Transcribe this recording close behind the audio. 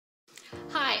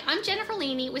I'm Jennifer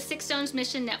Leaney with Six Stones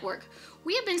Mission Network.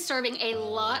 We have been serving a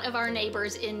lot of our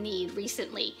neighbors in need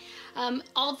recently.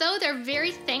 Although they're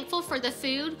very thankful for the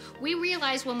food, we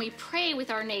realize when we pray with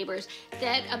our neighbors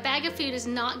that a bag of food is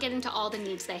not getting to all the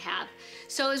needs they have.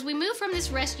 So as we move from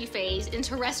this rescue phase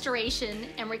into restoration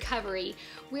and recovery,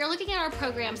 we are looking at our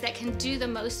programs that can do the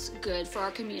most good for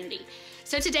our community.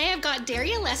 So today I've got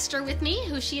Daria Lester with me,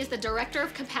 she is the Director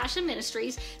of Compassion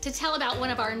Ministries, to tell about one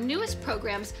of our newest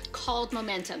programs called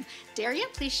Momentum. Daria,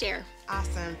 please share.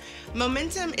 Awesome.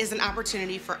 Momentum is an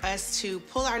opportunity for us to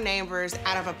pull our neighbors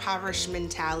out of a impoverished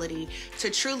mentality,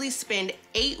 to truly spend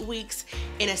 8 weeks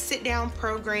in a sit-down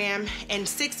program and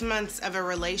 6 months of a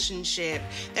relationship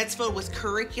that's filled with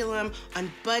curriculum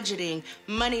on budgeting,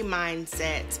 money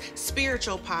mindsets,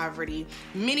 spiritual poverty,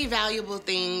 many valuable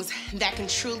things that can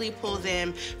truly pull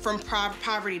them from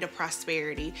poverty to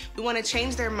prosperity. We want to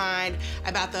change their mind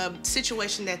about the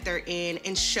situation that they're in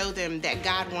and show them that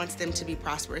God wants them to be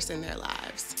prosperous in their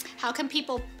lives. How can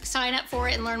people sign up for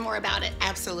it and learn more about it?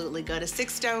 Absolutely. Go to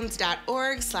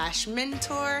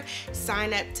sixstones.org/mentor.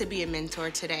 Sign up to be a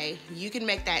mentor today. You can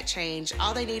make that change.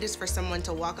 All they need is for someone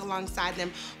to walk alongside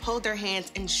them, hold their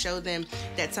hands, and show them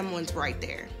that someone's right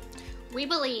there. We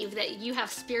believe that you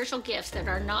have spiritual gifts that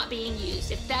are not being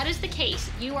used. If that is the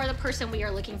case, you are the person we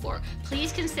are looking for.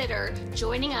 Please consider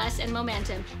joining us in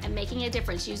Momentum and making a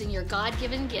difference using your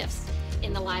God-given gifts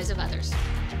in the lives of others.